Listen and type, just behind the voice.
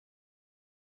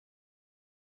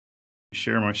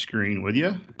share my screen with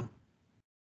you,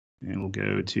 and we'll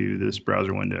go to this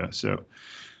browser window. So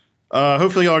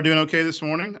hopefully y'all are doing okay this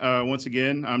morning. Once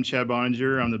again, I'm Chad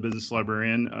Boeninger. I'm the business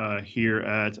librarian here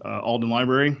at Alden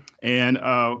Library. And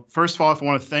first of all, I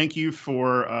want to thank you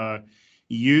for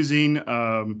using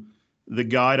the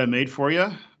guide I made for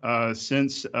you.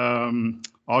 Since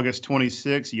August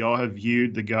 26th, y'all have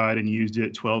viewed the guide and used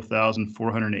it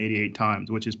 12,488 times,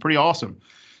 which is pretty awesome.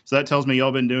 So that tells me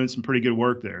y'all been doing some pretty good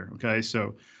work there. Okay,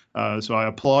 so I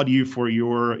applaud you for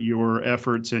your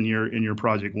efforts in your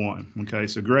project one. Okay,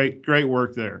 so great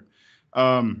work there.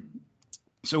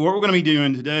 So what we're going to be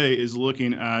doing today is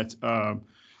looking at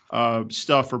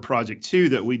stuff for project two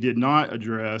that we did not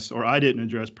address, or I didn't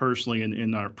address personally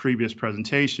in our previous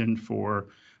presentation for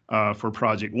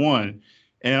project one.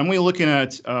 And I'm going to be looking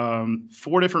at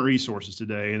 4 different resources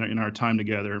today in our time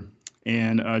together,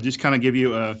 and just kind of give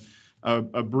you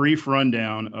a brief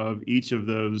rundown of each of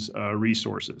those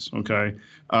resources. Okay,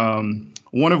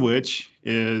 one of which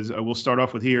is we'll start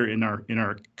off with here in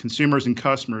our consumers and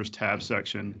customers tab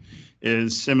section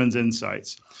is Simmons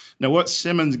Insights. Now, what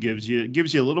Simmons gives you, it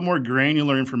gives you a little more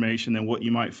granular information than what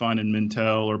you might find in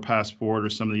Mintel or Passport or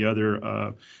some of the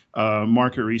other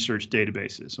market research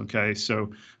databases. Okay,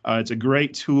 so it's a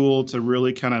great tool to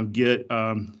really kind of get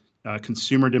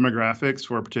consumer demographics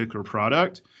for a particular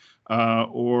product.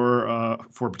 Or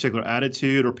for a particular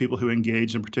attitude, or people who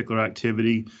engage in particular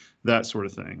activity, that sort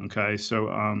of thing. Okay, so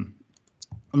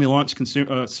let me launch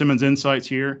Simmons Insights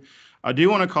here. I do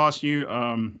want to caution you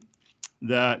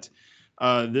that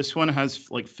this one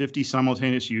has like 50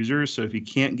 simultaneous users. So if you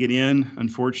can't get in,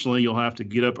 unfortunately, you'll have to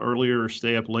get up earlier or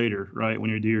stay up later, right, when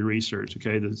you do your research.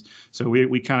 Okay, so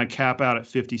we kind of cap out at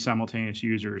 50 simultaneous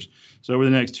users. So over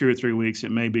the next 2 or 3 weeks,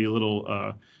 it may be a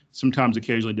little sometimes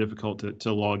occasionally difficult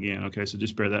to log in. Okay, so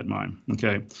just bear that in mind.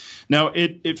 Okay, now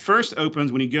it first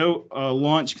opens when you go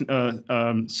launch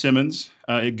Simmons.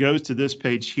 It goes to this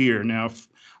page here. Now,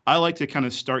 I like to kind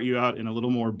of start you out in a little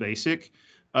more basic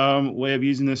way of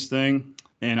using this thing,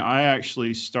 and I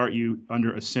actually start you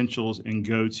under Essentials and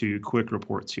go to Quick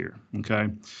Reports here. Okay,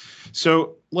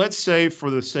 so let's say for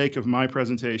the sake of my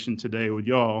presentation today with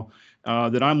y'all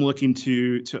that I'm looking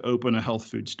to open a health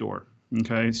food store.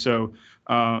 Okay, so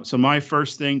my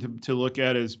first thing to look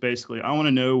at is basically I want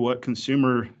to know what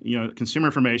consumer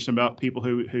information about people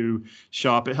who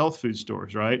shop at health food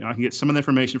stores, right? And I can get some of the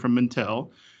information from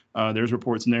Mintel. There's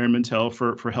reports in there in Mintel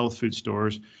for health food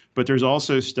stores, but there's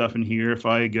also stuff in here. If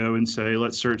I go and say,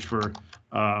 let's search for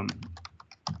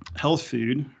health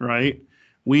food, right?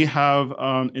 We have,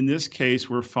 in this case,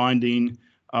 we're finding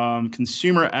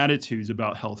consumer attitudes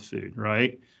about health food,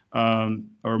 right?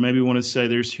 Or maybe we want to say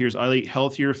here's I eat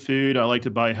healthier food. I like to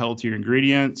buy healthier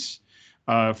ingredients.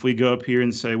 If we go up here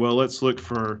and say, well, let's look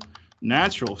for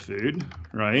natural food,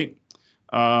 right?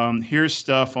 Here's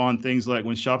stuff on things like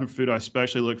when shopping for food, I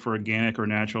especially look for organic or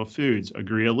natural foods.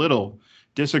 Agree a little,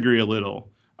 disagree a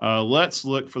little. Let's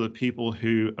look for the people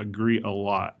who agree a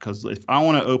lot, because if I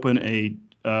want to open a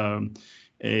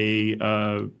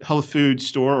health food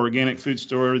store, organic food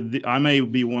store, I may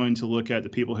be wanting to look at the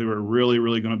people who are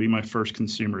really going to be my first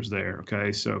consumers there.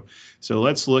 Okay, so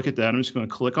let's look at that. I'm just going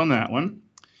to click on that one.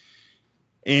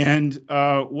 And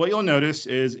what you'll notice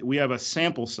is we have a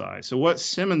sample size. So what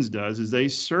Simmons does is they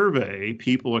survey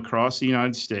people across the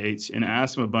United States and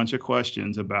ask them a bunch of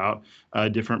questions about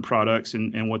different products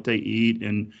and what they eat,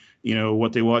 and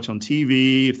what they watch on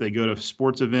TV, if they go to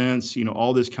sports events,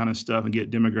 all this kind of stuff, and get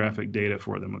demographic data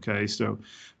for them. Okay, so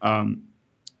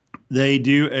they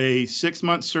do a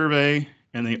 6-month survey,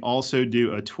 and they also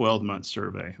do a 12-month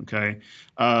survey. Okay,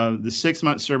 the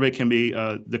 6-month survey can be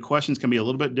the questions can be a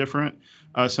little bit different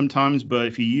sometimes, but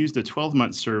if you use the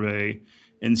 12-month survey,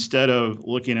 instead of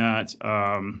looking at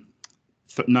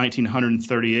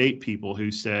 1,938 people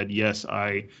who said yes,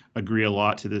 I agree a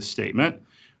lot to this statement,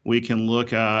 we can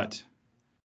look at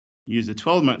use a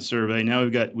 12-month survey. Now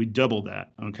we doubled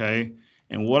that. Okay,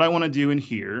 and what I want to do in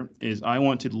here is I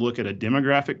want to look at a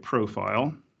demographic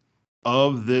profile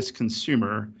of this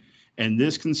consumer, and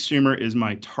this consumer is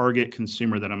my target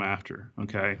consumer that I'm after.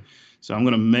 Okay, so I'm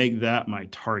going to make that my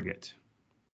target.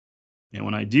 And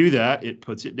when I do that, it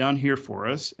puts it down here for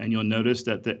us, and you'll notice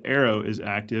that the arrow is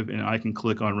active, and I can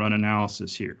click on Run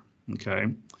Analysis here. Okay,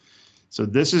 so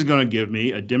this is going to give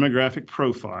me a demographic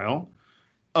profile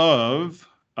of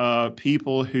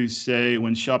people who say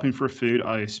when shopping for food,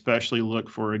 I especially look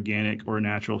for organic or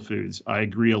natural foods. I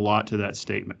agree a lot to that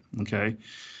statement. Okay,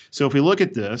 so if we look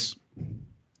at this,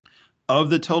 of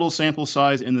the total sample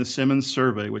size in the Simmons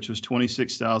survey, which was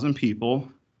 26,000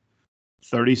 people,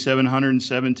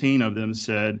 3,717 of them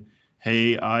said,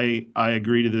 hey, I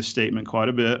agree to this statement quite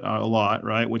a bit, a lot,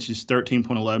 right? Which is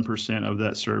 13.11% of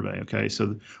that survey. Okay,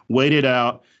 so weighted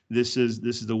out, this is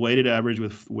the weighted average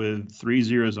with 3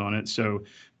 zeros on it. So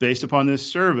based upon this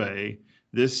survey,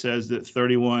 this says that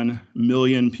 31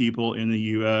 million people in the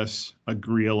U.S.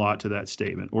 agree a lot to that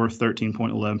statement, or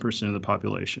 13.11% of the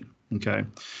population. Okay,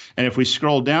 and if we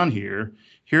scroll down here,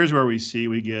 here's where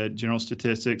we get general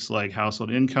statistics like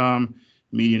household income,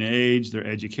 median age, their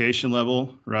education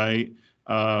level, right?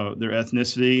 Their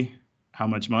ethnicity, how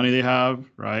much money they have,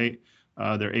 right?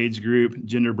 Their age group,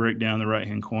 gender breakdown in the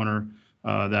right-hand corner,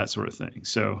 that sort of thing.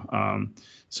 So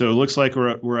it looks like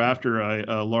we're after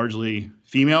a largely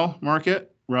female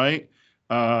market, right?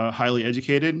 Highly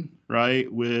educated, right?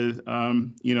 With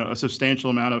a substantial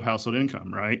amount of household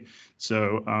income, right?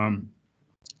 So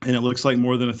and it looks like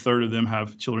more than a third of them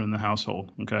have children in the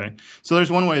household. Okay, so there's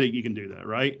one way that you can do that,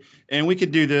 right? And we could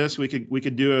do this. We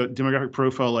could do a demographic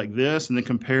profile like this, and then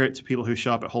compare it to people who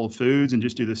shop at Whole Foods, and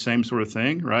just do the same sort of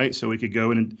thing, right? So we could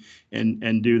go in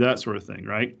and do that sort of thing,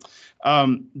 right?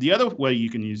 The other way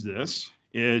you can use this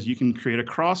is you can create a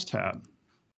cross tab.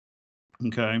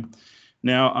 Okay,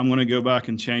 now I'm going to go back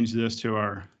and change this to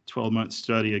our 12-month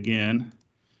study again.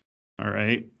 All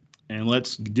right, and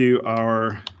let's do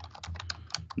our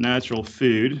natural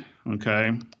food,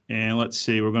 okay? And let's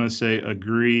see, we're going to say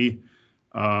agree.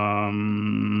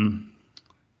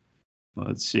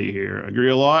 Let's see here. Agree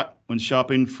a lot. When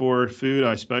shopping for food,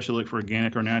 I especially look for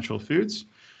organic or natural foods.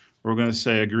 We're going to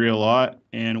say agree a lot.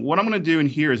 And what I'm going to do in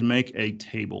here is make a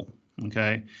table,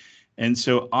 okay? And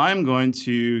so I'm going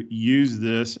to use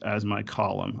this as my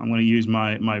column. I'm going to use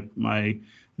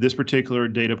this particular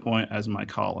data point as my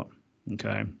column,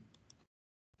 okay?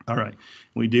 All right,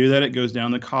 we do that, it goes down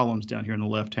the columns down here on the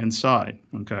left-hand side,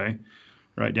 okay,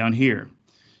 right down here.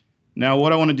 Now,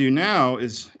 what I want to do now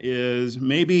is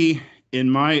maybe in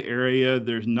my area,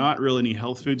 there's not really any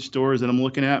health food stores that I'm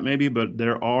looking at maybe, but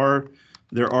there are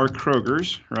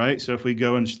Kroger's, right? So if we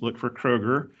go and look for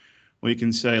Kroger, we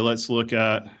can say, let's look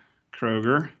at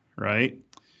Kroger, right?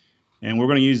 And we're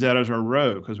going to use that as our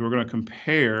row because we're going to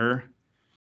compare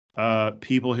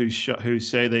people who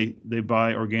say they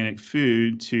buy organic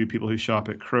food to people who shop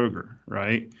at Kroger,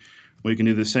 right? We can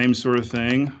do the same sort of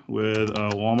thing with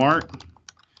Walmart,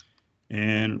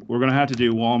 and we're going to have to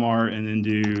do Walmart and then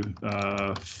do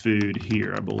food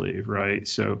here, I believe, right?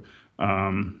 So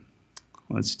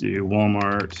let's do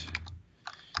Walmart,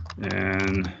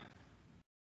 and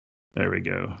there we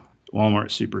go. Walmart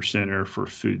Supercenter for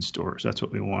food stores. That's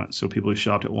what we want. So people who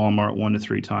shopped at Walmart 1 to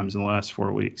 3 times in the last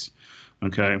 4 weeks.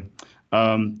 Okay.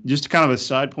 Just kind of a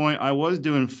side point, I was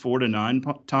doing 4 to 9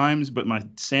 times, but my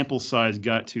sample size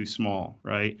got too small,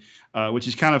 right? Which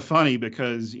is kind of funny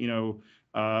because,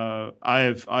 I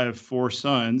have 4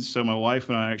 sons, so my wife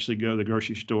and I actually go to the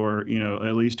grocery store,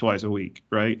 at least twice a week,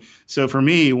 right? So for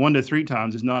me, 1 to 3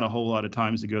 times is not a whole lot of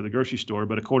times to go to the grocery store,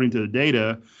 but according to the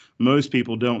data, most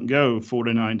people don't go 4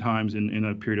 to 9 times in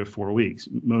a period of 4 weeks.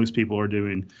 Most people are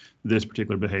doing this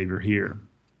particular behavior here.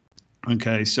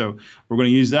 Okay, so we're going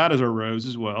to use that as our rows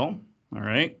as well, all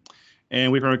right?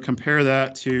 And we're going to compare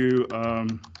that to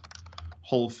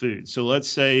Whole Foods. So let's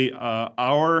say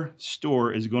our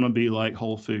store is going to be like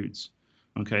Whole Foods.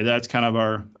 Okay, that's kind of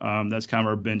our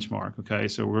benchmark. Okay,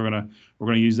 so we're gonna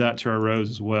use that to our rows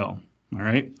as well. All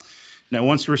right. Now,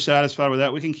 once we're satisfied with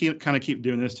that, we can keep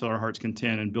doing this till our heart's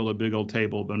content and build a big old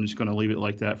table. But I'm just going to leave it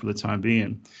like that for the time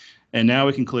being. And now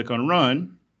we can click on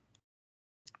Run.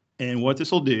 And what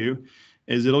this will do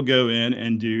is it'll go in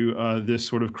and do this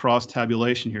sort of cross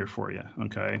tabulation here for you.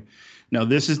 Okay. Now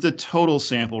this is the total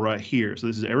sample right here. So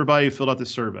this is everybody who filled out the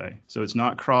survey. So it's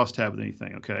not cross tab with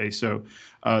anything. Okay. So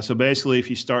basically, if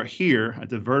you start here at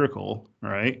the vertical,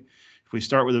 right? If we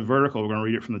start with the vertical, we're going to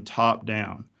read it from the top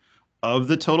down. Of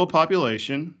the total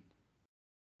population,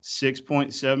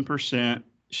 6.7%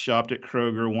 shopped at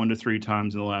Kroger 1 to 3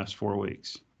 times in the last 4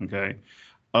 weeks. Okay.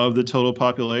 Of the total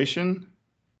population,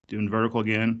 doing vertical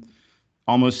again,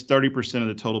 almost 30% of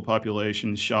the total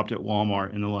population shopped at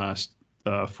Walmart in the last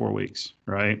 4 weeks,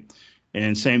 right?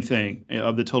 And same thing,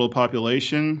 of the total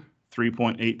population,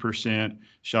 3.8%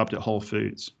 shopped at Whole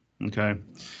Foods. Okay.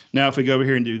 Now, if we go over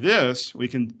here and do this,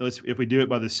 if we do it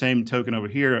by the same token over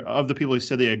here, of the people who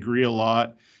said they agree a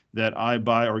lot that I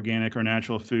buy organic or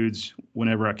natural foods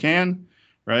whenever I can,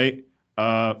 right?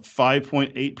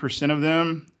 5.8% of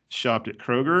them shopped at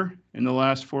Kroger in the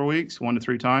last 4 weeks, 1 to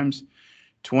 3 times.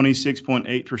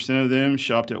 26.8% of them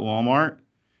shopped at Walmart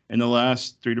in the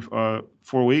last 3 to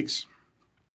 4 weeks.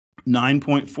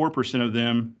 9.4% of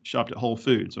them shopped at Whole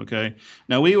Foods. Okay.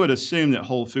 Now we would assume that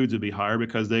Whole Foods would be higher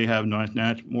because they have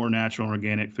more natural and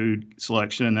organic food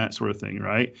selection and that sort of thing,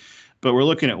 right? But we're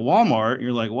looking at Walmart, and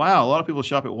you're like, wow, a lot of people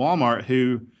shop at Walmart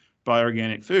who buy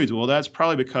organic foods. Well, that's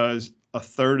probably because a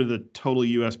third of the total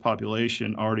U.S.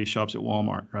 population already shops at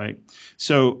Walmart, right?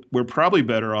 So we're probably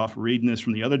better off reading this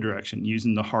from the other direction,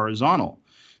 using the horizontal.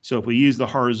 So if we use the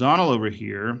horizontal over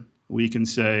here, we can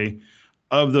say,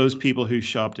 of those people who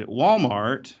shopped at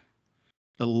Walmart,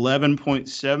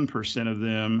 11.7% of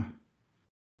them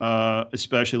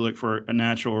especially look for a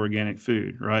natural organic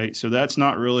food, right? So that's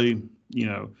not really,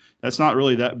 that's not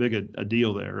really that big a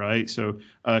deal there, right? So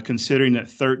considering that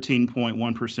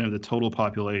 13.1% of the total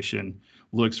population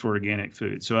looks for organic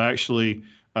food. So actually,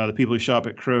 the people who shop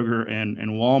at Kroger and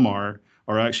Walmart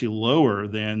are actually lower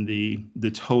than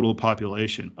the total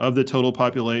population. Of the total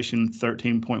population,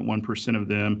 13.1% of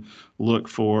them look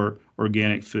for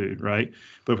organic food, right?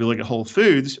 But if we look at Whole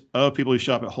Foods, of people who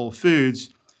shop at Whole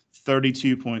Foods,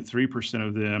 32.3%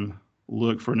 of them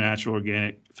look for natural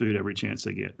organic food every chance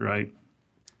they get, right?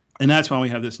 And that's why we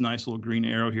have this nice little green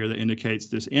arrow here that indicates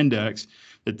this index,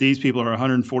 that these people are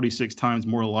 146 times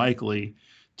more likely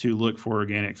to look for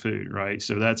organic food, right?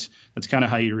 So that's kind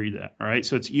of how you read that, all right?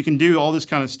 So you can do all this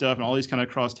kind of stuff and all these kind of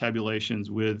cross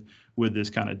tabulations with this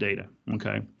kind of data,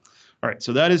 okay? All right,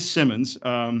 so that is Simmons.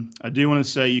 I do want to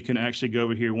say you can actually go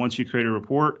over here. Once you create a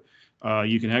report,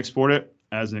 you can export it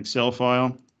as an Excel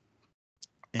file.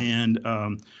 And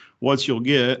what you'll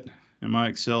get, and my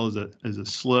Excel is a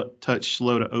touch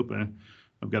slow to open.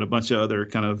 I've got a bunch of other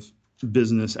kind of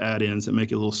business add-ins that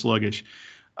make it a little sluggish.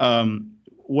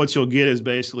 What you'll get is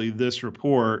basically this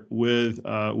report with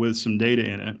some data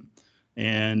in it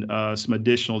and some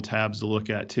additional tabs to look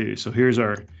at too. So here's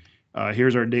our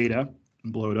data.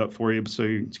 I'll blow it up for you so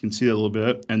you can see it a little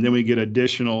bit. And then we get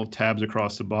additional tabs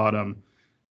across the bottom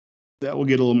that will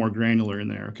get a little more granular in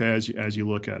there, okay, as you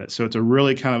look at it. So it's a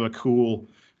really kind of a cool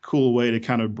way to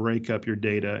kind of break up your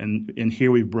data. And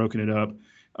here we've broken it up.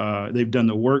 They've done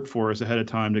the work for us ahead of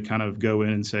time to kind of go in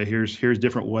and say, here's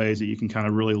different ways that you can kind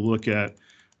of really look at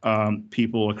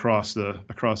people across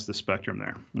the spectrum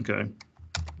there, okay?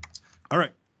 All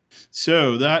right,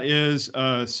 so that is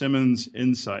Simmons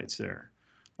Insights there.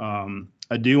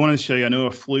 I do want to show you, I know I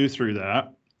flew through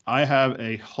that. I have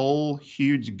a whole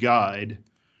huge guide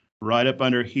right up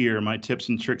under here, my tips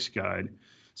and tricks guide.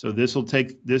 So this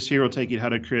here will take you how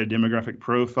to create a demographic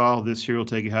profile. This here will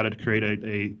take you how to create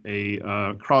a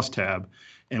crosstab.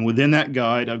 And within that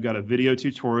guide, I've got a video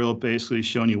tutorial basically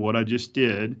showing you what I just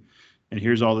did. And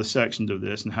here's all the sections of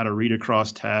this and how to read a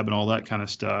crosstab and all that kind of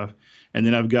stuff. And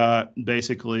then I've got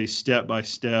basically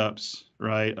step-by-steps,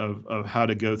 right, of how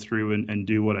to go through and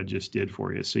do what I just did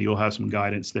for you. So you'll have some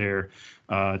guidance there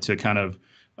to kind of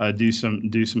do some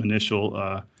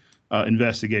initial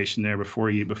investigation there before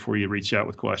you reach out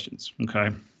with questions. Okay.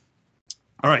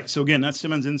 All right. So again, that's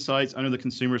Simmons Insights under the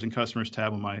Consumers and Customers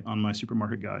tab on my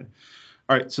supermarket guide.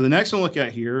 All right. So the next one to look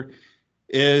at here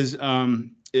is a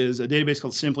database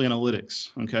called Simply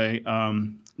Analytics. Okay.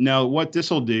 Now what this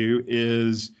will do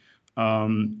is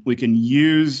we can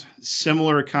use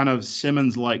similar kind of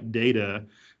Simmons-like data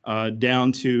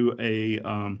down to a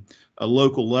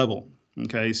local level.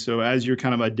 Okay, so as you're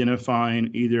kind of identifying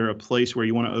either a place where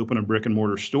you want to open a brick and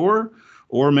mortar store,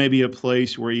 or maybe a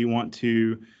place where you want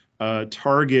to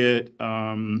target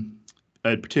a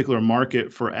particular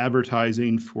market for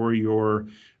advertising for your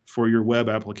web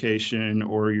application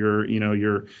or your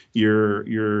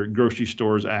grocery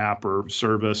store's app or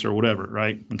service or whatever,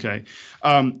 right? Okay,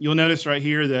 you'll notice right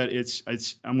here that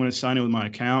I'm going to sign in with my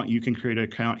account. You can create an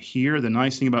account here. The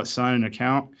nice thing about signing an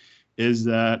account is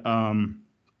that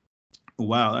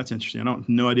wow, that's interesting.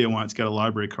 No idea why it's got a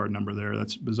library card number there.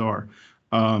 That's bizarre.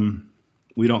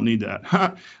 We don't need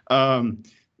that.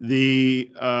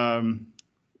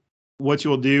 What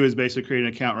you'll do is basically create an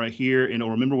account right here, and it'll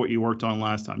remember what you worked on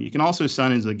last time. You can also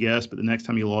sign in as a guest, but the next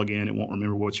time you log in, it won't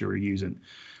remember what you were using.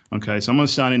 Okay, so I'm going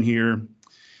to sign in here,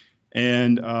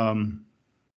 and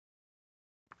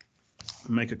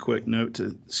make a quick note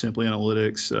to Simply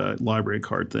Analytics library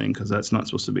card thing, because that's not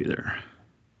supposed to be there.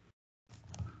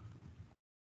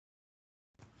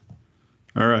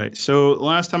 All right. So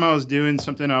last time I was doing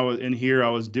something, I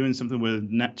was doing something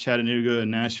with Chattanooga and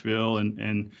Nashville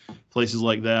and places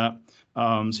like that.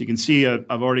 So you can see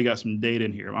I've already got some data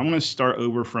in here. I'm going to start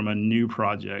over from a new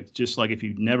project, just like if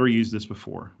you've never used this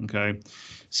before. Okay.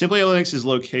 Simply Analytics is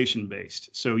location based.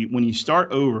 So when you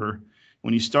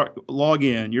log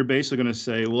in, you're basically going to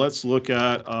say, well, let's look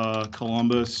at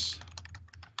Columbus.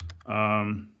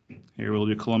 Here we'll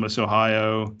do Columbus,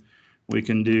 Ohio. We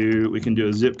can do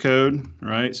a zip code,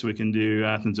 right? So we can do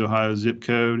Athens, Ohio zip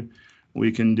code.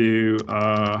 We can do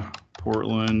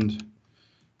Portland,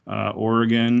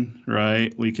 Oregon,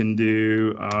 right? We can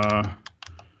do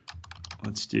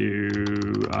let's do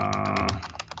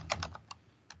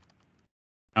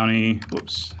county,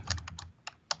 whoops.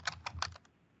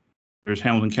 There's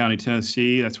Hamilton County,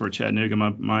 Tennessee. That's where Chattanooga,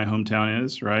 my hometown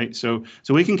is, right? So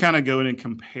we can kind of go in and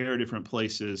compare different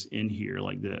places in here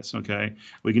like this, okay?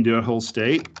 We can do a whole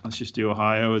state. Let's just do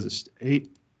Ohio as a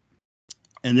state.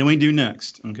 And then we do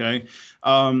next, okay?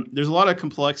 There's a lot of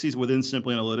complexities within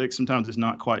Simply Analytics. Sometimes it's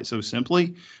not quite so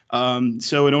simply.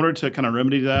 So in order to kind of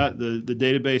remedy that, the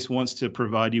database wants to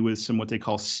provide you with some what they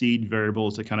call seed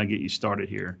variables to kind of get you started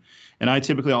here. And I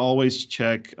typically always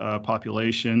check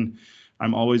population.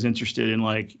 I'm always interested in,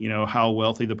 like, you know, how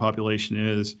wealthy the population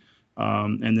is.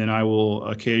 And then I will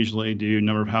occasionally do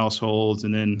number of households.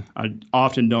 And then I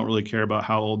often don't really care about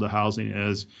how old the housing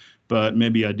is, but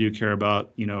maybe I do care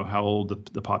about, you know, how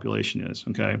old the population is.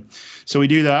 Okay, so we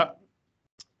do that.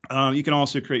 You can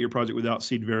also create your project without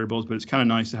seed variables, but it's kind of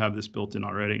nice to have this built in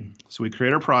already. So we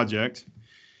create our project,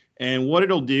 and what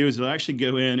it'll do is it'll actually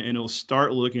go in and it'll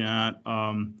start looking at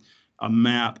a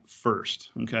map first,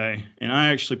 okay? And I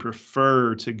actually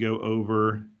prefer to go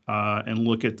over and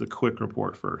look at the quick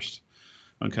report first,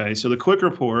 okay? So the quick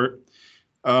report,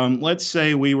 let's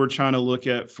say we were trying to look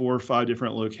at 4 or 5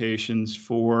 different locations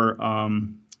for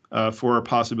our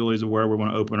possibilities of where we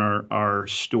want to open our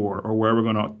store, or where we're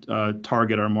going to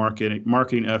target our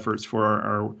marketing efforts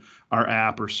for our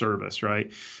app or service,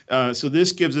 right? So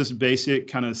this gives us basic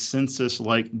kind of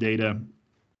census-like data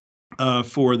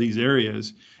for these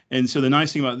areas. And so the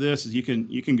nice thing about this is you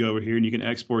can go over here and you can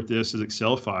export this as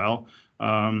Excel file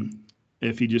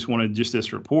if you just wanted just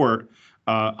this report.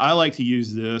 I like to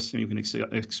use this, and you can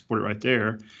export it right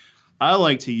there. I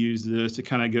like to use this to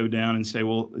kind of go down and say,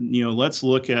 well, you know, let's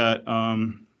look at,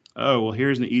 oh, well,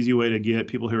 here's an easy way to get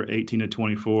people who are 18 to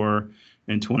 24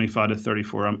 and 25 to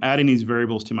 34. I'm adding these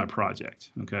variables to my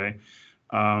project, okay?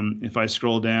 If I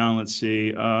scroll down, let's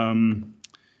see,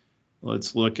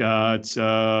 let's look at,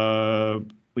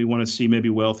 we want to see maybe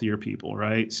wealthier people,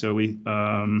 right? So we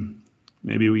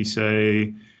maybe we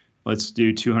say, let's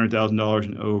do $200,000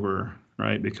 and over,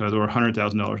 right? Because, or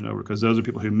 $100,000 and over, because those are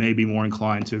people who may be more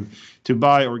inclined to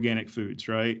buy organic foods,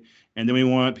 right? And then we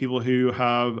want people who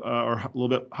have are a little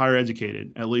bit higher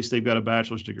educated. At least they've got a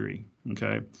bachelor's degree,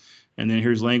 okay? And then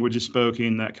here's languages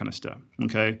spoken, that kind of stuff,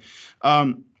 okay?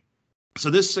 So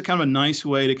this is a kind of a nice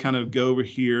way to kind of go over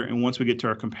here, and once we get to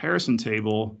our comparison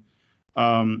table,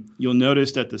 you'll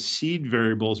notice that the seed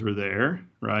variables are there,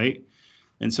 right?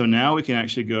 And so now we can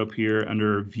actually go up here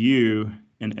under view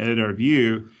and edit our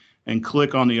view and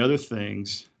click on the other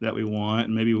things that we want.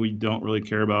 And maybe we don't really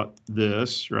care about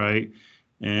this, right?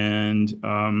 And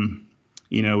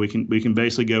you know, we can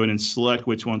basically go in and select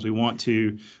which ones we want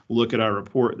to look at our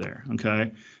report there,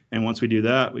 okay? And once we do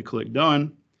that, we click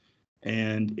done,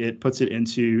 and it puts it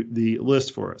into the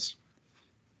list for us.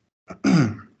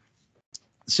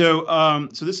 So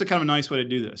this is a kind of a nice way to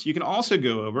do this. You can also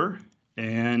go over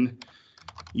and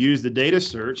use the data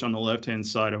search on the left-hand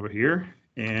side over here.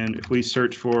 And if we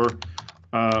search for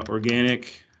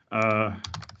organic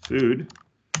food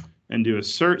and do a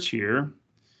search here,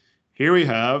 here we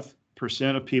have %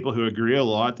 of people who agree a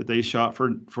lot that they shop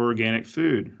for organic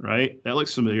food, right? That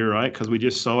looks familiar, right? Because we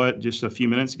just saw it just a few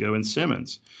minutes ago in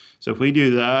Simmons. So if we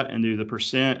do that and do the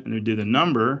 % and we do the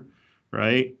number,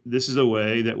 right, this is a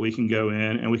way that we can go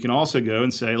in, and we can also go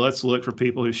and say, let's look for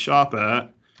people who shop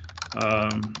at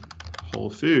Whole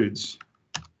Foods.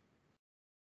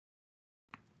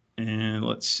 And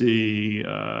let's see,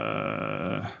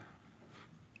 uh-oh,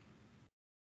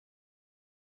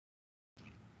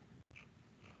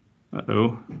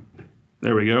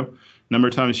 there we go. Number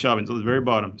of times shopping, so the very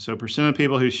bottom. So % of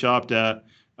people who shopped at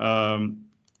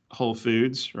Whole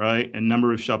Foods, right? And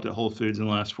number of shopped at Whole Foods in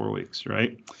the last 4 weeks,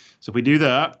 right? So if we do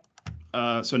that,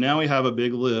 so now we have a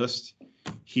big list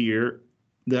here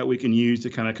that we can use to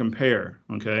kind of compare,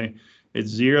 okay? It's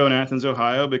 0 in Athens,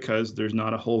 Ohio, because there's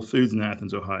not a Whole Foods in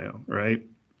Athens, Ohio, right?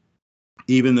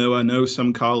 Even though I know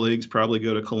some colleagues probably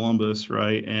go to Columbus,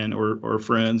 right? And or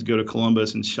friends go to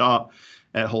Columbus and shop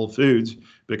at Whole Foods,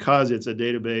 because it's a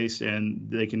database and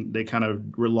they kind of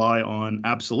rely on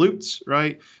absolutes,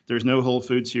 right? There's no Whole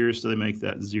Foods here, so they make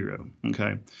that 0,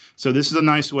 okay? So this is a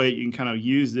nice way you can kind of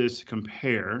use this to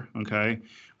compare, okay?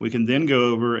 We can then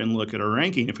go over and look at our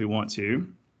ranking if we want to.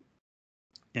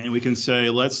 And we can say,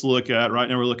 let's look at, right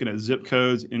now we're looking at zip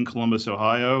codes in Columbus,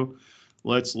 Ohio.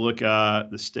 Let's look at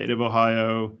the state of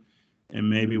Ohio. And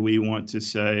maybe we want to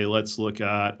say, let's look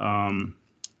at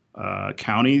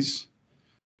counties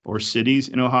or cities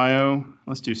in Ohio.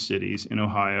 Let's do cities in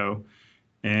Ohio.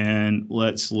 And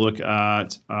let's look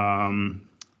at,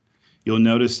 You'll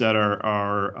notice that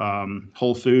our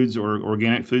whole foods or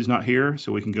organic foods not here,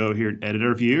 so we can go here and edit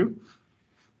our view.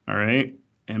 All right,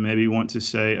 and maybe want to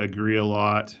say agree a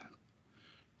lot,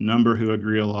 number who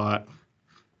agree a lot.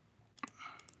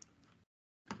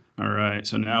 All right,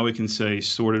 so now we can say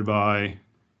sorted by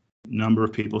number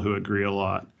of people who agree a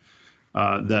lot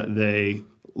that they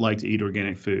like to eat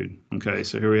organic food. Okay,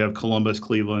 so here we have Columbus,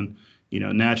 Cleveland. You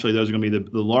know, naturally those are going to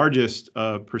be the largest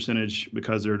percentage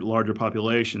because they're larger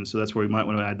populations. So that's where we might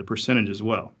want to add the percentage as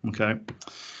well. Okay.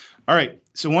 All right.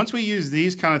 So once we use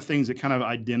these kind of things that kind of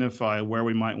identify where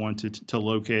we might want to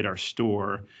locate our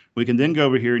store, we can then go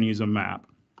over here and use a map.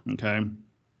 Okay.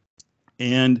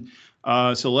 And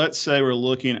so let's say we're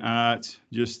looking at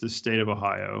just the state of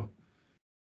Ohio.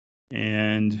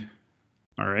 And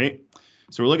all right.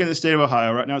 So we're looking at the state of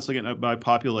Ohio. Right now it's looking at by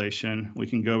population. We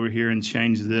can go over here and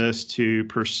change this to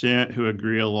percent who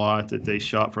agree a lot that they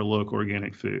shop for local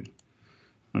organic food.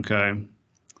 Okay.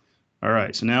 All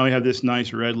right. So now we have this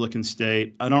nice red looking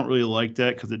state. I don't really like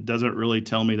that because it doesn't really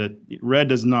tell me that red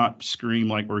does not scream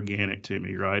like organic to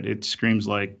me, right? It screams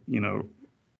like, you know,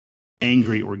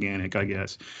 angry organic, I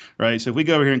guess. Right. So if we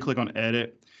go over here and click on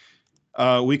edit,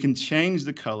 we can change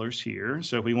the colors here.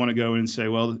 So if we want to go in and say,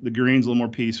 well, the green's a little more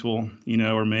peaceful, you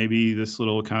know, or maybe this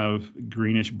little kind of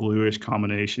greenish bluish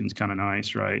combination is kind of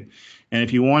nice, right? And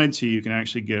if you wanted to, you can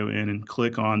actually go in and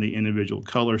click on the individual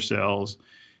color cells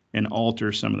and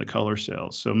alter some of the color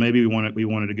cells. So maybe we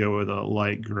wanted to go with a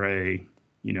light gray,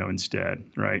 you know, instead,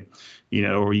 right? You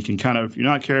know, or you can kind of, if you're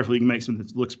not careful, you can make something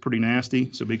that looks pretty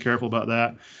nasty. So be careful about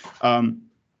that.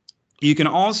 You can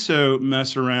also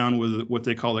mess around with what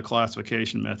they call the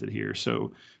classification method here.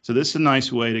 So this is a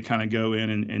nice way to kind of go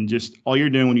in and just all you're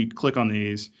doing when you click on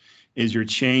these is you're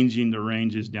changing the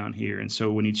ranges down here. And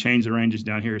so when you change the ranges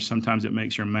down here, sometimes it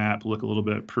makes your map look a little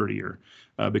bit prettier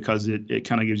because it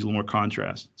kind of gives you a little more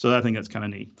contrast. So I think that's kind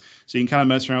of neat. So you can kind of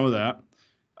mess around with that.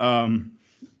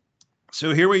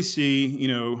 So here we see, you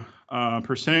know,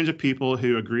 percentage of people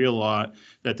who agree a lot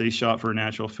that they shop for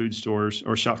natural food stores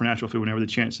or shop for natural food whenever the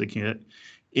chance they get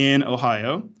in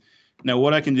Ohio. Now,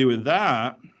 what I can do with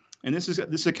that, and this is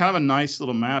a kind of a nice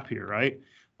little map here, right?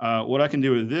 What I can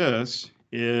do with this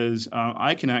is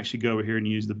I can actually go over here and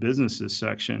use the businesses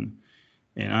section,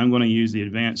 and I'm going to use the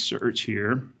advanced search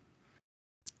here,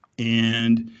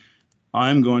 and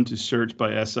I'm going to search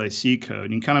by SIC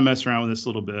code. You can kind of mess around with this a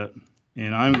little bit,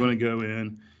 and I'm going to go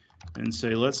in and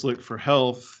say, let's look for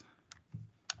health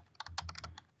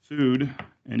food,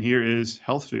 and here is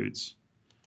health foods.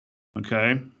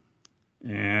 Okay,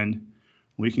 and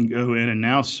we can go in and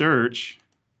now search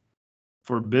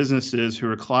for businesses who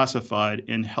are classified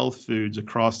in health foods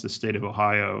across the state of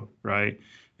Ohio, right?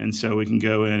 And so we can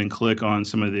go in and click on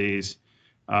some of these.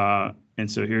 And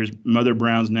so here's Mother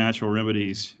Brown's Natural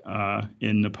Remedies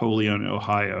in Napoleon,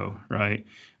 Ohio, right?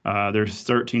 There's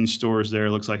 13 stores there,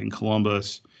 looks like in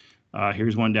Columbus.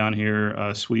 Here's one down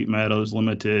here, Sweet Meadows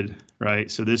Limited,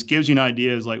 right? So this gives you an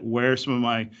idea is like where some of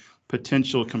my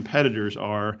potential competitors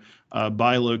are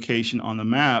by location on the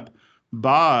map,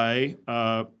 by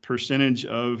percentage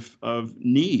of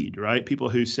need, right? People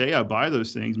who say I buy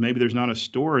those things, maybe there's not a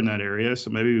store in that area, so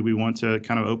maybe we want to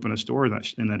kind of open a store in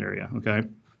that area, okay?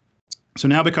 So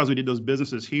now because we did those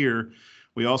businesses here,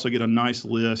 we also get a nice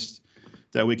list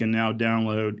that we can now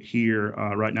download here.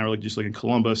 Right now we're just looking at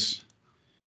Columbus.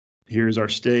 Here's our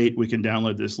state. We can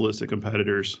download this list of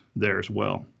competitors there as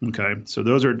well. Okay, so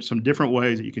those are some different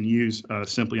ways that you can use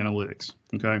Simply Analytics.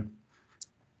 Okay,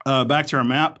 back to our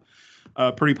map.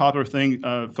 Pretty popular thing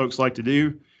folks like to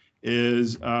do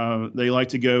is they like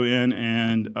to go in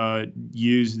and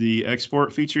use the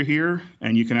export feature here,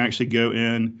 and you can actually go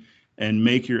in and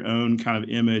make your own kind of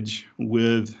image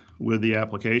with the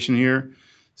application here.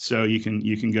 So you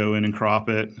can go in and crop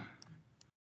it.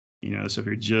 You know, so if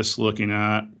you're just looking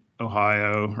at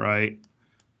Ohio, right?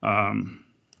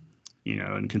 You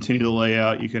know, and continue the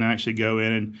layout. You can actually go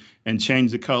in and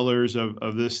change the colors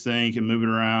of this thing. You can move it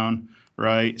around,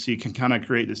 right? So you can kind of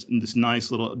create this nice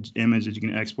little image that you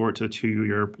can export to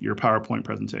your PowerPoint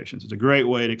presentations. It's a great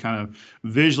way to kind of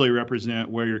visually represent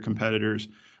where your competitors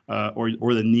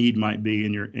or the need might be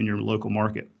in your local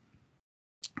market.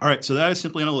 All right, so that is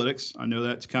Simply Analytics. I know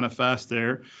that's kind of fast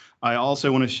there. I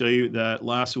also want to show you that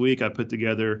last week I put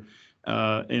together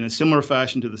in a similar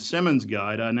fashion to the Simmons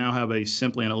guide, I now have a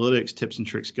Simply Analytics tips and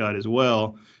tricks guide as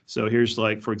well. So here's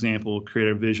like, for example, create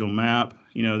a visual map.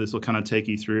 You know, this will kind of take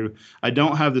you through. I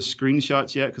don't have the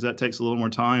screenshots yet because that takes a little more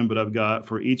time, but I've got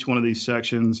for each one of these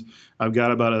sections, I've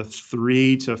got about a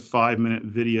 3 to 5 minute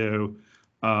video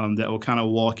that will kind of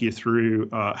walk you through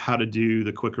how to do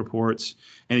the quick reports.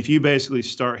 And if you basically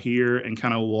start here and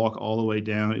kind of walk all the way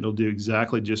down, it'll do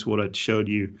exactly just what I showed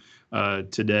you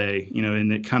today,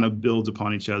 and it kind of builds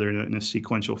upon each other in a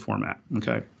sequential format.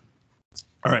 Okay.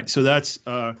 All right. So that's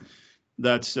Simply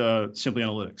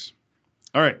Analytics.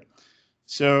 All right.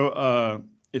 So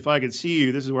if I could see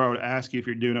you, this is where I would ask you if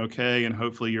you're doing okay, and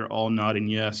hopefully you're all nodding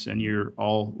yes, and you're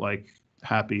all like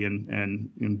happy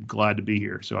and glad to be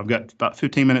here. So I've got about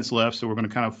 15 minutes left, so we're going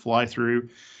to kind of fly through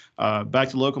back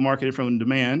to local market info and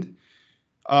demand.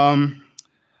 I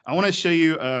want to show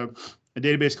you a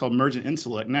database called Mergent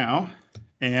Intellect now,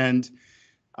 and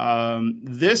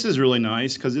this is really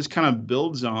nice because this kind of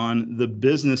builds on the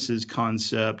business's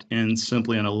concept in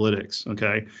Simply Analytics.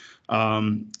 Okay.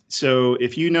 So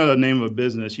if you know the name of a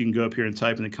business, you can go up here and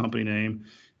type in the company name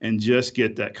and just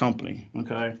get that company.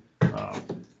 Okay.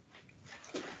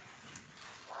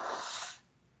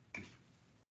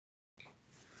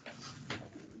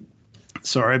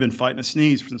 Sorry, I've been fighting a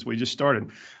sneeze since we just started.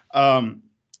 So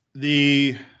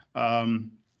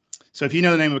if you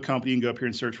know the name of a company, you can go up here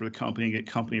and search for the company and get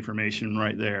company information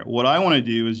right there. What I want to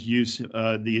do is use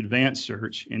the advanced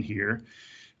search in here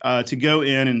to go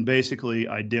in and basically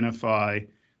identify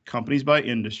companies by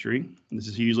industry. This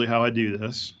is usually how I do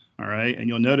this. All right. And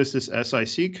you'll notice this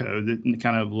SIC code that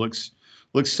kind of looks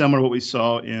similar to what we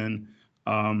saw in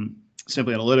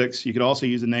Simply Analytics. You could also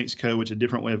use the NAICS code, which is a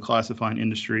different way of classifying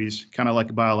industries, kind of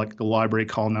like by like the library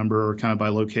call number or kind of by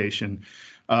location.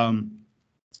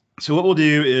 So what we'll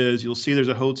do is you'll see there's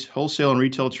a wholesale and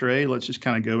retail trade. Let's just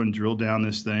kind of go and drill down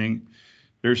this thing.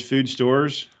 There's food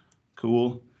stores.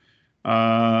 Cool.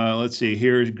 Let's see.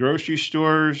 Here's grocery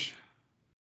stores.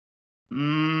 I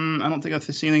don't think I've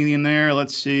seen anything in there.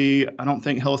 Let's see. I don't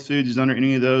think health foods is under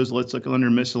any of those. Let's look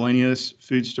under miscellaneous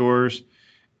food stores.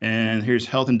 And here's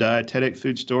health and dietetic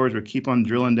food stores. We keep on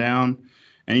drilling down.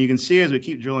 And you can see as we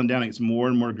keep drilling down, it gets more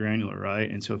and more granular, right?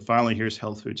 And so finally, here's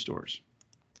health food stores.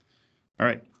 All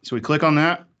right, so we click on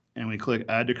that and we click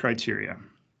add to criteria.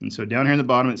 And so down here in the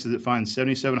bottom, it says it finds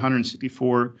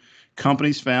 7,764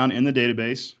 companies found in the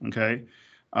database. Okay,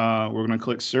 we're going to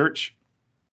click search.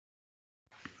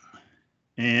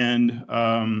 And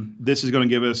this is going to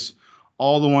give us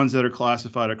all the ones that are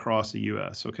classified across the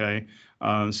US. Okay,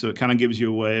 so it kind of gives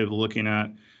you a way of looking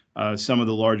at some of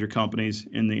the larger companies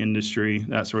in the industry,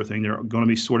 that sort of thing. They're going to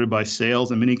be sorted by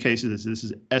sales. In many cases, this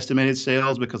is estimated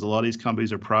sales because a lot of these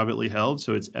companies are privately held,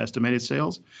 so it's estimated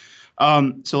sales.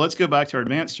 So let's go back to our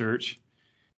advanced search,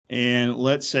 and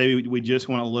let's say we just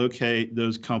want to locate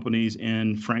those companies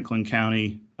in Franklin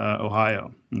County,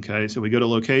 Ohio. Okay, so we go to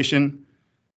location,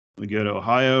 we go to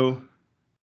Ohio.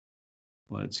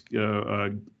 Let's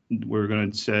go, we're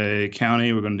going to say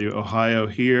county, we're going to do Ohio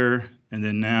here. And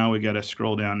then now we got to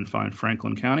scroll down and find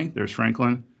Franklin County. There's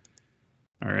Franklin.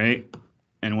 All right.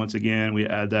 And once again, we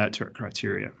add that to our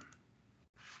criteria.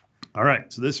 All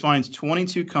right. So this finds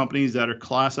 22 companies that are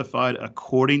classified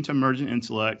according to Mergent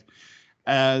Intellect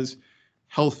as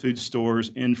health food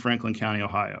stores in Franklin County,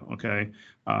 Ohio. Okay.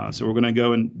 So we're going to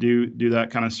go and do that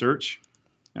kind of search.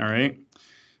 All right.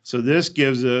 So this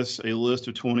gives us a list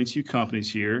of 22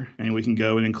 companies here, and we can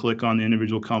go in and click on the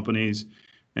individual companies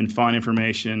and find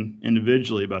information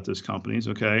individually about those companies.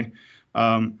 Okay.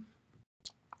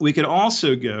 We could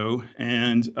also go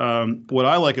and what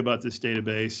I like about this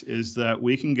database is that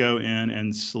we can go in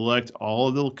and select all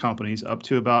of the companies up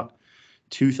to about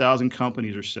 2,000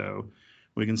 companies or so.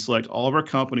 We can select all of our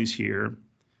companies here,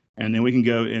 and then we can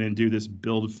go in and do this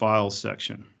build files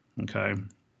section. Okay.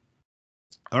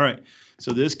 All right.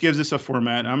 So this gives us a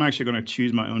format. I'm actually going to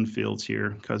choose my own fields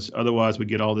here because otherwise we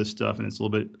get all this stuff and it's a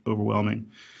little bit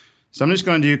overwhelming. So I'm just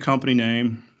going to do company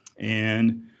name,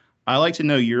 and I like to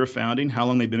know year of founding, how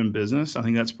long they've been in business. I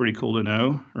think that's pretty cool to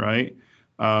know, right?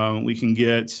 We can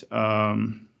get,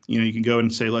 you can go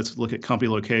and say, let's look at company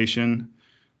location.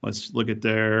 Let's look at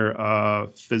their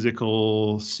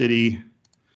physical city,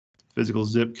 physical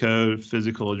zip code,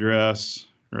 physical address,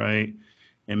 right?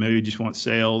 And maybe you just want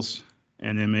sales,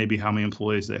 and then maybe how many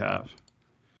employees they have.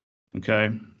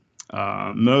 Okay.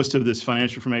 Most of this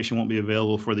financial information won't be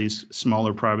available for these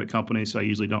smaller private companies, so I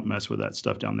usually don't mess with that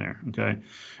stuff down there. Okay.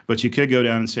 But you could go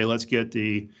down and say, let's get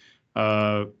the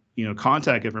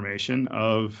contact information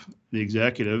of the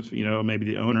executive, maybe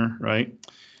the owner, right?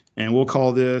 And we'll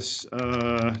call this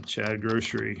Chad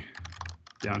Grocery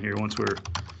down here. Once we're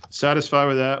satisfied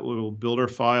with that, we'll build our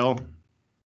file.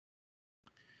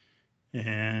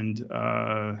 And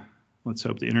let's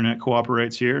hope the internet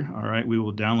cooperates here. All right, we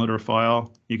will download our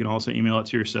file. You can also email it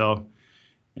to yourself.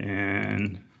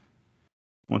 And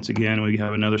once again, we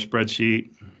have another spreadsheet.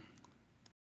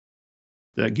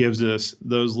 that gives us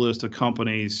those list of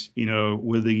companies,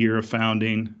 with the year of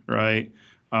founding, right?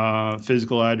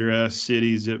 Physical address,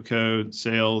 city, zip code,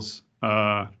 sales,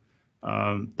 that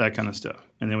kind of stuff.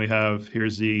 And then we have,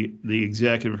 here's the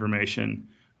executive information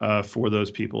for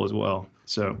those people as well.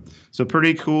 So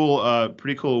pretty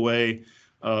cool way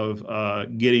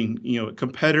of getting,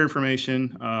 competitor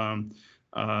information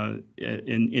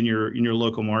in your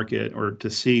local market, or to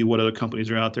see what other companies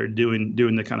are out there doing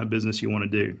the kind of business you want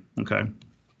to do. Okay.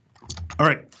 All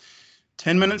right.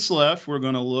 10 minutes left. We're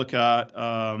going to look at,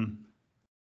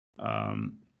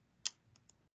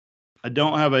 I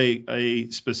don't have a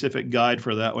specific guide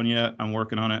for that one yet. I'm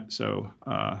working on it. So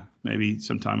maybe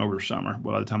sometime over summer,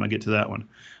 by the time I get to that one.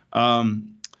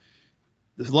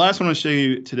 The last one I'll show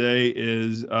you today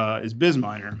is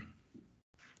BizMiner.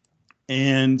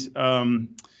 And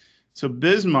so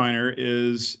BizMiner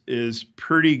is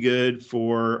pretty good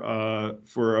for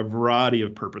a variety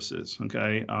of purposes.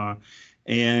 Okay.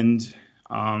 And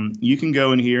you can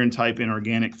go in here and type in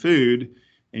organic food,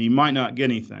 and you might not get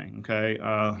anything. Okay,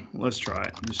 let's try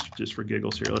it just for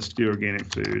giggles here. Let's do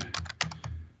organic food.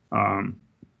 And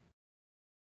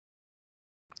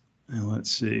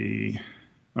let's see.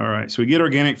 All right, so we get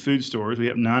organic food stores. We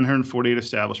have 948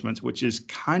 establishments, which is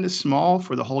kind of small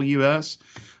for the whole U.S.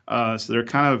 So they're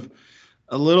kind of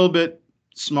a little bit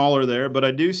smaller there, but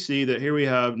I do see that here we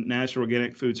have natural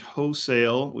organic foods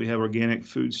wholesale. We have organic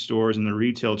food stores in the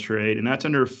retail trade, and that's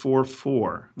under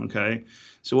 4.4. Okay.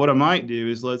 So what I might do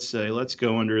is, let's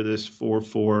go under this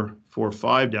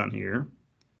 4.4.4.5 down here.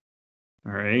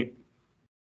 All right.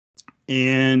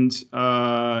 And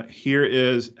here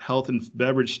is health and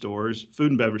beverage stores,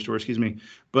 food and beverage stores, excuse me.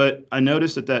 But I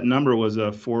noticed that number was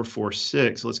a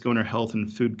 4.4.6. Let's go under health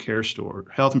and food care store,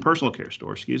 health and personal care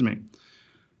store, excuse me.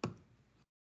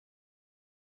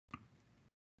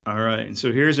 All right. And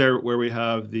so here's where we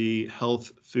have the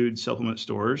health food supplement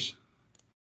stores.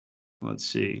 Let's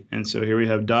see. And so here we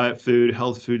have diet food,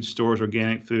 health food stores,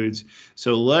 organic foods.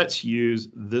 So let's use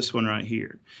this one right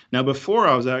here. Now, before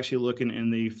I was actually looking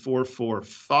in the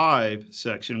 4.4.5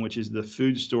 section, which is the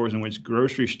food stores in which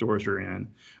grocery stores are in,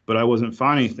 but I wasn't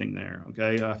finding anything there.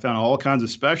 Okay. I found all kinds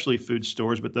of specialty food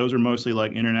stores, but those are mostly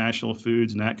like international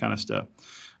foods and that kind of stuff.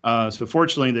 So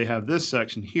fortunately, they have this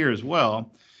section here as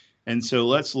well. And so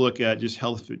let's look at just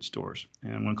health food stores.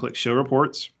 And I'm going to click show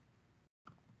reports.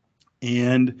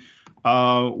 And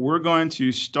we're going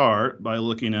to start by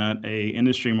looking at a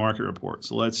industry market report.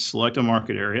 So let's select a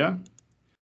market area,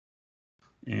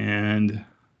 and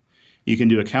you can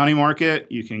do a county market.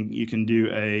 You can do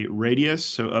a radius,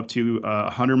 so up to a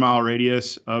 100-mile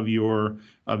radius of your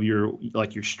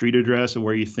like your street address of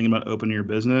where you think about opening your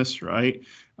business, right?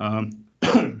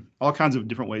 All kinds of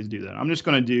different ways to do that. I'm just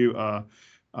going to do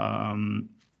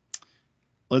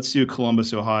let's do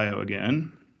Columbus, Ohio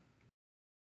again.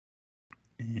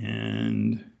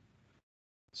 And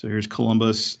so here's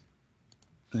Columbus.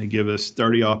 They give us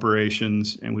 30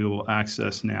 operations, and we will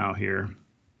access now here.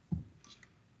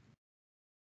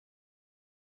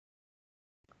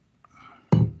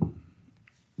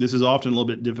 This is often a little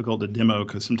bit difficult to demo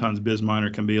because sometimes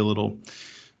BizMiner can be a little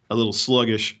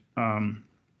sluggish. All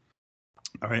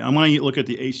right, I'm going to look at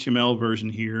the HTML version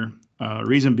here.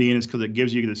 Reason being is because it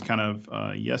gives you this kind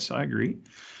of, yes, I agree.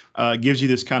 Gives you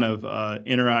this kind of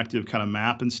interactive kind of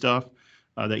map and stuff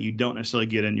that you don't necessarily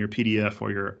get in your PDF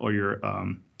or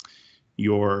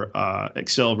your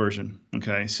Excel version.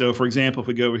 Okay, so for example, if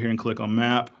we go over here and click on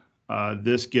map,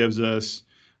 this gives us,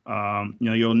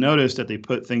 you'll notice that they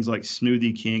put things like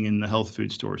Smoothie King in the health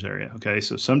food stores area. Okay,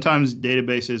 so sometimes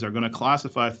databases are going to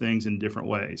classify things in different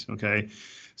ways. Okay,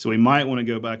 so we might want to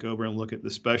go back over and look at the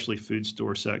specialty food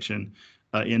store section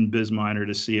in BizMiner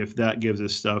to see if that gives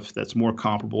us stuff that's more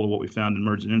comparable to what we found in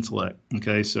Emergent Intellect.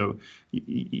 Okay, so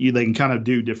they can kind of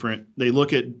do different, they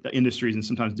look at industries in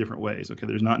sometimes different ways. Okay,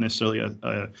 there's not necessarily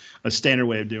a standard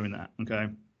way of doing that. Okay,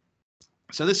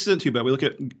 so this isn't too bad. We look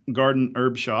at Garden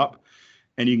Herb Shop,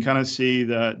 and you can kind of see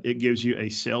that it gives you a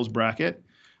sales bracket.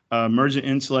 Emergent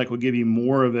Intellect will give you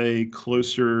more of a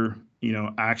closer,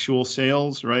 actual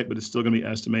sales, right? But it's still going to be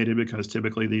estimated because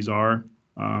typically these are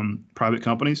private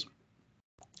companies.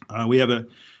 We have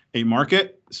a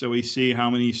market, so we see how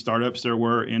many startups there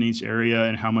were in each area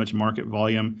and how much market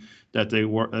volume that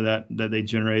they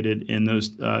generated in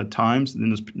those times, in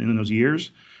those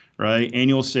years, right?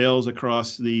 Annual sales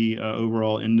across the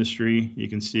overall industry. You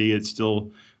can see it's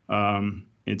still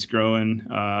it's growing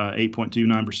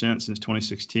 8.29% since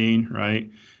 2016, right?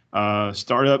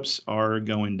 Startups are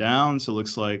going down, so it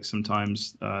looks like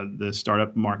sometimes the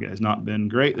startup market has not been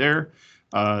great there.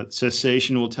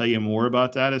 Cessation will tell you more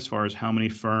about that as far as how many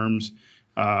firms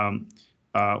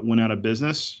went out of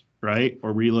business, right,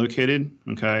 or relocated.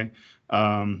 Okay.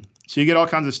 So you get all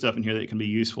kinds of stuff in here that can be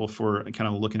useful for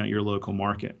kind of looking at your local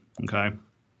market. Okay.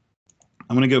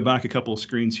 I'm going to go back a couple of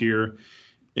screens here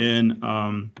in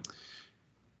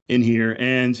here.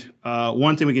 And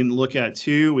one thing we can look at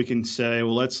too, we can say,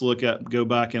 well, go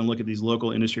back and look at these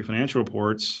local industry financial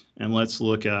reports, and let's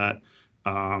look at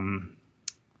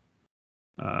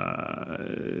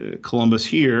Columbus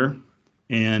here.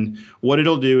 And what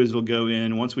it'll do is we'll go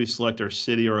in, once we select our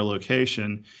city or our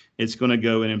location, it's going to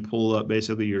go in and pull up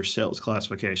basically your sales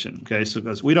classification. Okay, so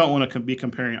because we don't want to be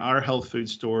comparing our health food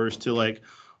stores to like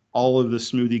all of the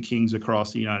Smoothie Kings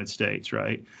across the United States,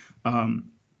 right?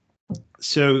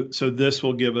 So this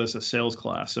will give us a sales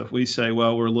class. So if we say,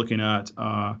 well, we're looking at,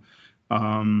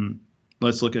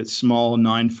 let's look at small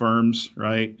 9 firms,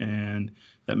 right? And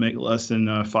that make less than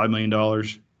 $5 million.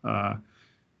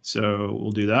 So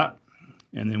we'll do that.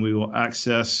 And then we will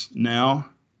access now.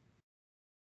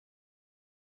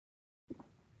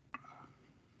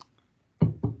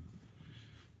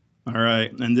 All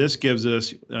right, and this gives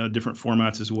us different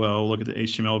formats as well. Look at the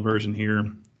HTML version here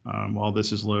while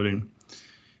this is loading.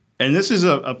 And this is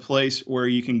a place where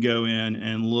you can go in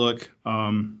and look.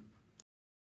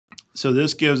 So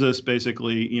this gives us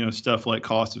basically, stuff like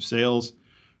cost of sales,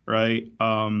 right?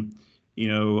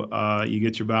 You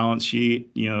get your balance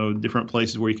sheet, different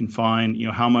places where you can find,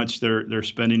 how much they're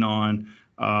spending on,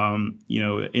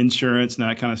 insurance and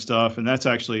that kind of stuff. And that's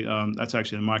actually a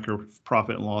micro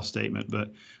profit and loss statement. But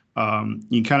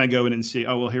you can kind of go in and see,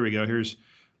 oh, well, here we go. Here's,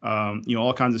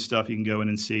 all kinds of stuff you can go in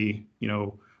and see,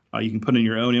 you can put in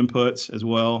your own inputs as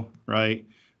well, right?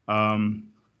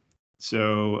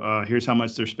 So here's how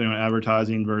much they're spending on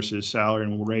advertising versus salary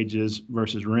and wages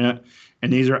versus rent.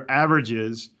 And these are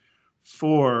averages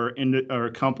for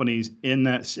companies in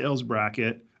that sales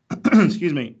bracket,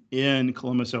 excuse me, in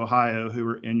Columbus, Ohio, who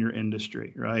are in your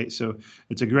industry, right? So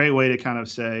it's a great way to kind of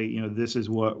say, this is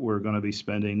what we're going to be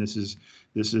spending. This is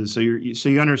so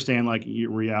you understand like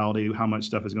your reality, how much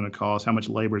stuff is going to cost, how much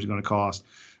labor is going to cost,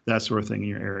 that sort of thing in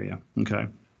your area. Okay.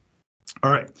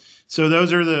 All right. So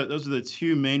those are the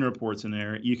 2 main reports in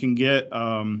there. You can get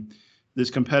this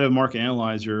competitive market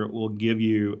analyzer will give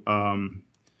you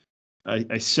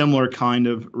a similar kind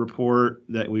of report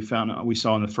that we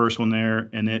saw in the first one there.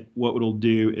 And what it'll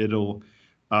do, it'll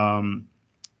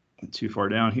too far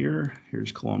down here.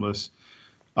 Here's Columbus.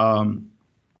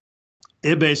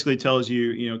 It basically tells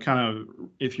you, kind of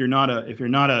if you're not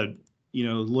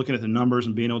looking at the numbers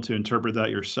and being able to interpret that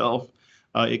yourself,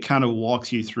 it kind of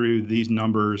walks you through these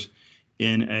numbers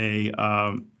in a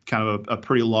kind of a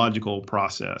pretty logical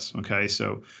process. Okay,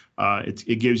 so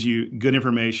it gives you good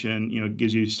information.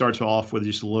 Starts off with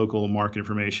just local market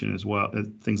information as well,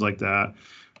 things like that.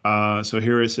 So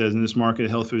here it says, in this market,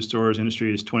 health food stores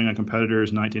industry is 29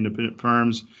 competitors, 19 independent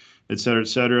firms, et cetera, et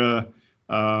cetera.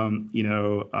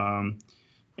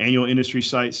 Annual industry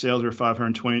site sales are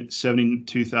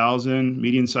 572,000.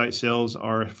 Median site sales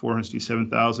are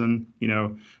 467,000.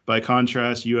 By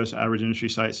contrast, U.S. average industry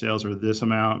site sales are this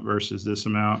amount versus this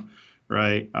amount,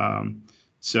 right?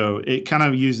 So it kind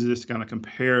of uses this to kind of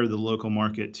compare the local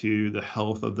market to the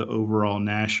health of the overall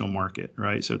national market,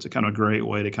 right? So it's a kind of great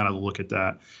way to kind of look at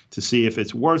that to see if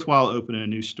it's worthwhile opening a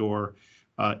new store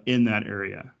in that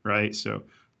area, right? So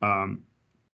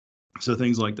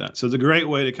things like that. So it's a great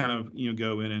way to kind of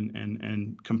go in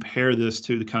and compare this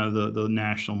to the kind of the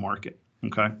national market.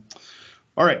 Okay.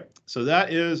 All right. So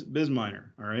that is BizMiner.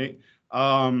 All right.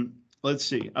 Let's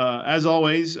see. As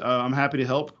always, I'm happy to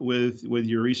help with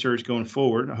your research going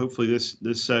forward. Hopefully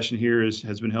this session here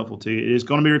has been helpful to you. It is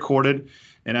going to be recorded,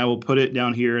 and I will put it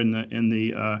down here in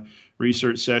the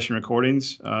research session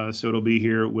recordings. So it'll be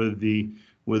here with the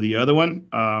other one.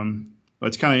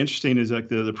 What's kind of interesting is like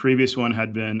the previous one has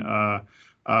been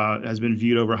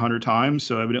viewed over 100 times.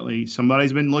 So evidently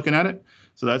somebody's been looking at it.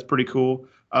 So that's pretty cool.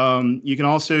 You can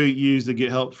also use the Get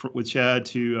Help with Chad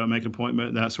to make an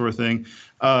appointment, that sort of thing.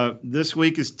 This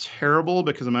week is terrible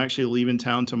because I'm actually leaving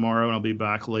town tomorrow and I'll be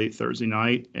back late Thursday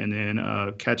night and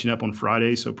then catching up on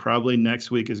Friday. So probably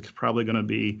next week is probably going to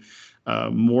be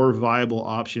more viable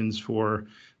options for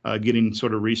getting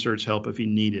sort of research help if you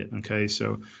need it. Okay,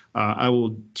 so I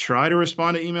will try to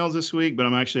respond to emails this week, but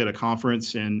I'm actually at a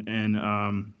conference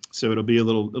and so it'll be a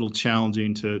little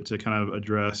challenging to kind of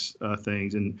address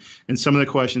things and some of the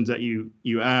questions that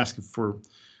you ask for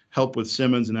help with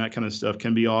Simmons and that kind of stuff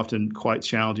can be often quite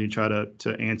challenging to try to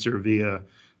answer via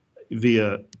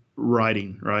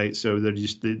writing, right? So they're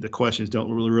just the questions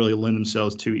don't really lend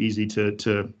themselves too easy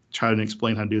to try to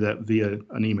explain how to do that via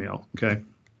an email. Okay.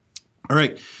 All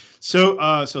right. So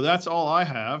that's all I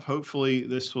have. Hopefully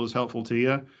this was helpful to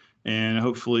you. and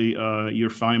hopefully you'll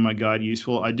find my guide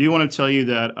useful. I do want to tell you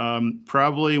that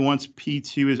probably once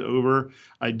P2 is over,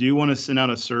 I do want to send out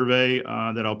a survey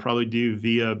that I'll probably do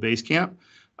via Basecamp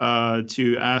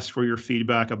to ask for your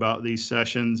feedback about these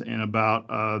sessions and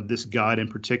about this guide in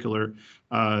particular,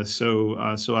 so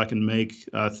I can make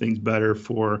things better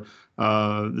for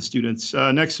the students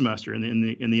next semester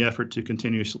in the effort to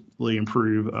continuously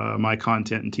improve my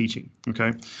content and teaching.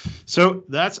 Okay, so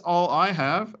that's all I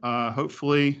have.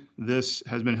 Hopefully this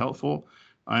has been helpful.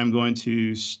 I'm going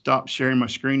to stop sharing my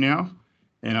screen now,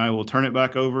 and I will turn it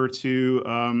back over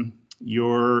to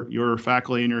your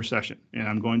faculty in your session. And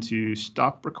I'm going to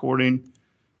stop recording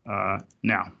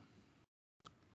now.